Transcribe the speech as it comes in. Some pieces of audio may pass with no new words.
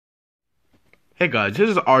Hey guys, this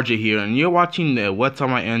is RJ here, and you're watching the What's on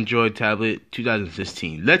My Android Tablet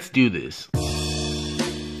 2016. Let's do this.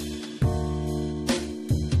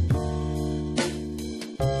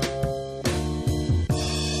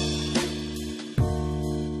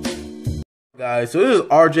 Guys, so this is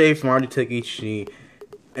RJ from RJ Tech HD,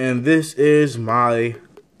 and this is my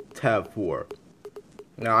Tab 4.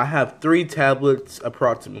 Now, I have 3 tablets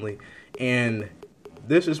approximately, and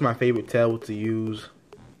this is my favorite tablet to use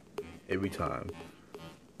every time.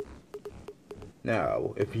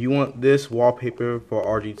 Now, if you want this wallpaper for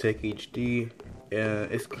RJ Tech HD,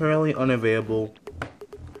 it's currently unavailable.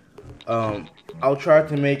 I'll try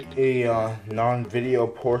to make a non-video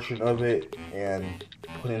portion of it and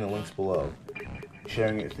put in the links below,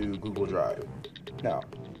 sharing it through Google Drive.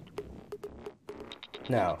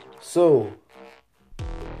 Now, so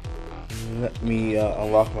let me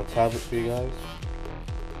unlock my tablet for you guys.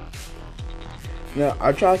 Now,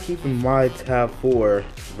 I try keeping my Tab 4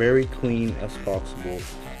 very clean as possible,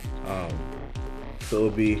 so it'll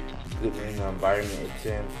be good in the environment it's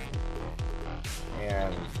in.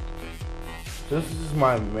 And since this is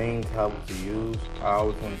my main tablet to use, I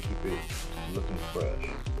always want to keep it looking fresh.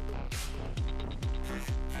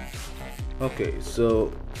 Okay,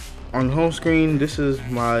 so on the home screen, this is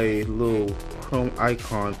my little Chrome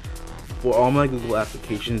icon for all my Google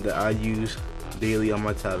applications that I use daily on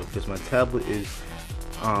my tablet, because my tablet is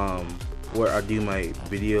where I do my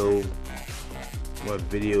video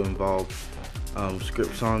involved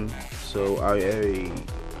scripts on. So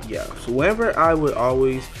so whenever I would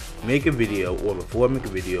always make a video, or before I make a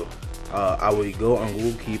video, I would go on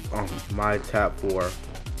Google Keep on my Tab 4,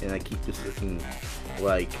 and I keep this looking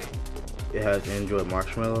like it has Android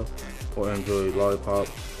Marshmallow or Android Lollipop,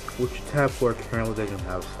 which Tab 4 currently doesn't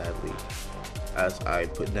have, sadly, as I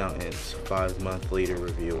put down its 5-month later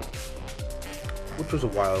review, which was a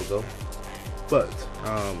while ago. But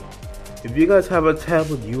if you guys have a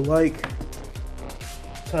tablet you like,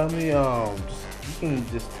 tell me. You can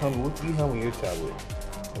just tell me what do you have on your tablet,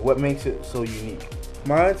 and what makes it so unique.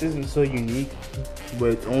 Mine isn't so unique,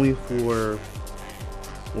 but it's only for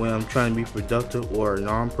when I'm trying to be productive or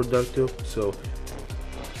non-productive. So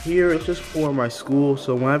here it's just for my school.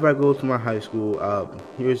 So whenever I go to my high school,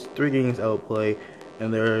 here's 3 games I will play,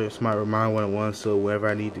 and there's my Remind 101. So whenever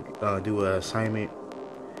I need to do an assignment,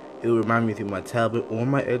 it will remind me through my tablet or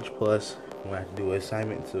my Edge Plus when I have to do an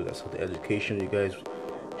assignment. So that's the education you guys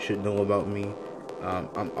should know about me.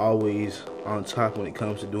 I'm always on top when it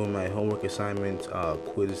comes to doing my homework assignments,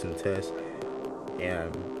 quizzes, and tests,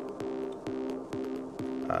 and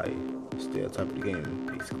I stay on top of the game,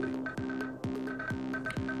 basically.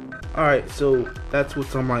 Alright, so that's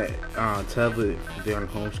what's on my tablet there on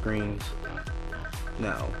home screens.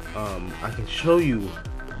 Now, I can show you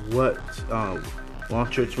what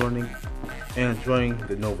launcher it's running, and it's running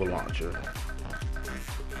the Nova launcher.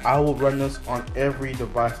 I will run this on every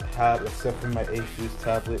device I have except for my Asus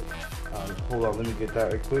tablet. Hold on, let me get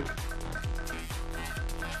that right quick.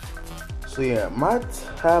 So yeah, my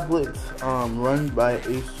tablet run by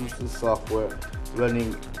Asus software,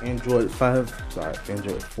 running Android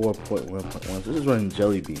 4.1.1. This is running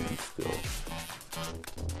Jelly Bean still.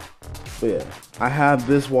 But yeah, I have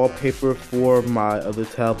this wallpaper for my other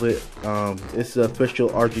tablet. It's the official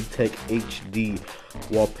RJ Tech HD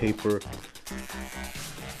wallpaper,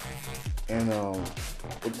 and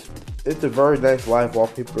it's a very nice live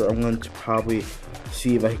wallpaper. I'm going to probably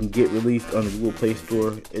see if I can get released on the Google Play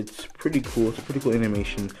Store. It's pretty cool. It's a pretty cool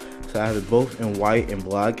animation. So I have it both in white and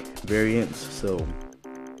black variants. So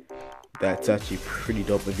that's actually pretty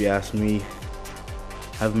dope if you ask me.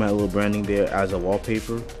 I have my little branding there as a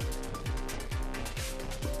wallpaper.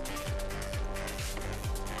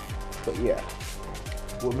 But yeah,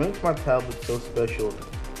 what makes my tablet so special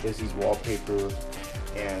is these wallpapers,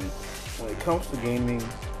 and when it comes to gaming,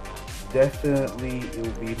 definitely it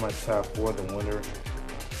will be my Tab 4 the winner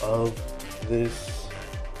of this,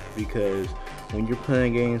 because when you're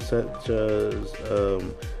playing games such as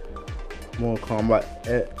Mortal Kombat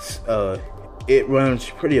X, it runs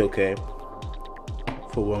pretty okay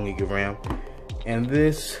for 1 gig of RAM, and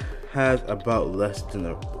this has about less than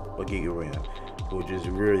a gig of RAM, which is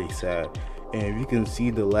really sad. And if you can see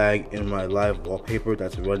the lag in my live wallpaper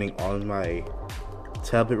that's running on my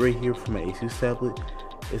tablet right here for my Asus tablet,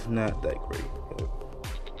 it's not that great.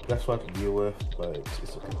 That's what I have to deal with, but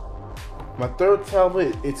it's okay. My third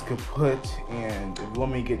tablet, it's kaput, and if you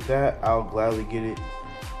want me to get that, I'll gladly get it.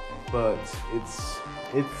 But it's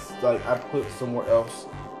like I put it somewhere else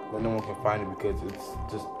where no one can find it, because it's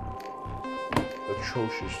just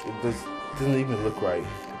atrocious. It doesn't even look right.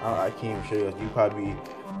 I can't even show you. You probably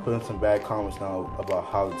putting some bad comments now about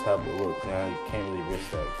how the tablet looks. Now you can't really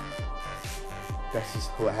risk that. That's just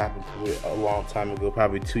what happened to it a long time ago,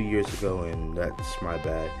 probably 2 years ago, and that's my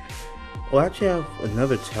bad. Well, I actually have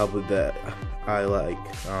another tablet that I like.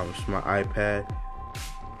 It's my iPad.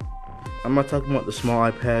 I'm not talking about the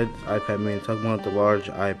small iPad mini. I'm talking about the large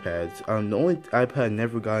iPads. The only iPad I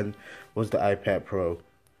never gotten was the iPad Pro.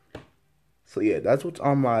 So yeah, that's what's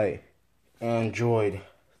on my Android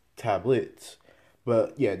tablets.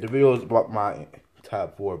 But yeah, the video is about my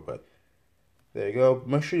Tab 4. But there you go.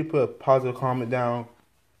 Make sure you put a positive comment down,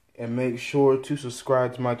 and make sure to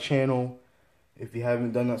subscribe to my channel if you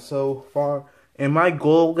haven't done that so far. And my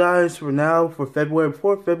goal, guys, for now, for February,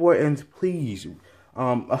 before February ends, please,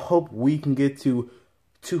 I hope we can get to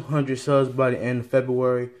 200 subs by the end of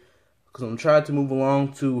February, because I'm trying to move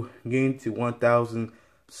along to getting to 1,000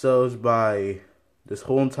 subs by this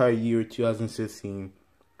whole entire year, 2016.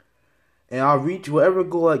 And I'll reach whatever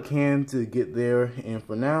goal I can to get there. And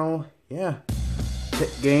for now, yeah. Tech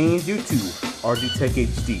Gains YouTube, RG Tech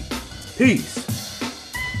HD. Peace.